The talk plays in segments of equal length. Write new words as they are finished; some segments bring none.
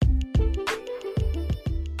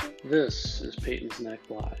This is Peyton's Neck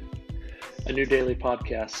Live, a new daily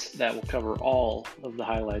podcast that will cover all of the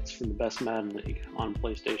highlights from the best Madden League on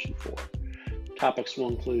PlayStation 4. Topics will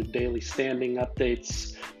include daily standing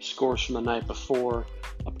updates, scores from the night before,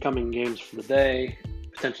 upcoming games for the day,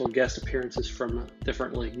 potential guest appearances from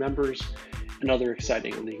different league members, and other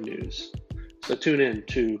exciting league news. So tune in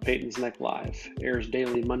to Peyton's Neck Live. Airs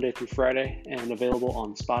daily Monday through Friday and available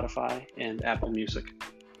on Spotify and Apple Music.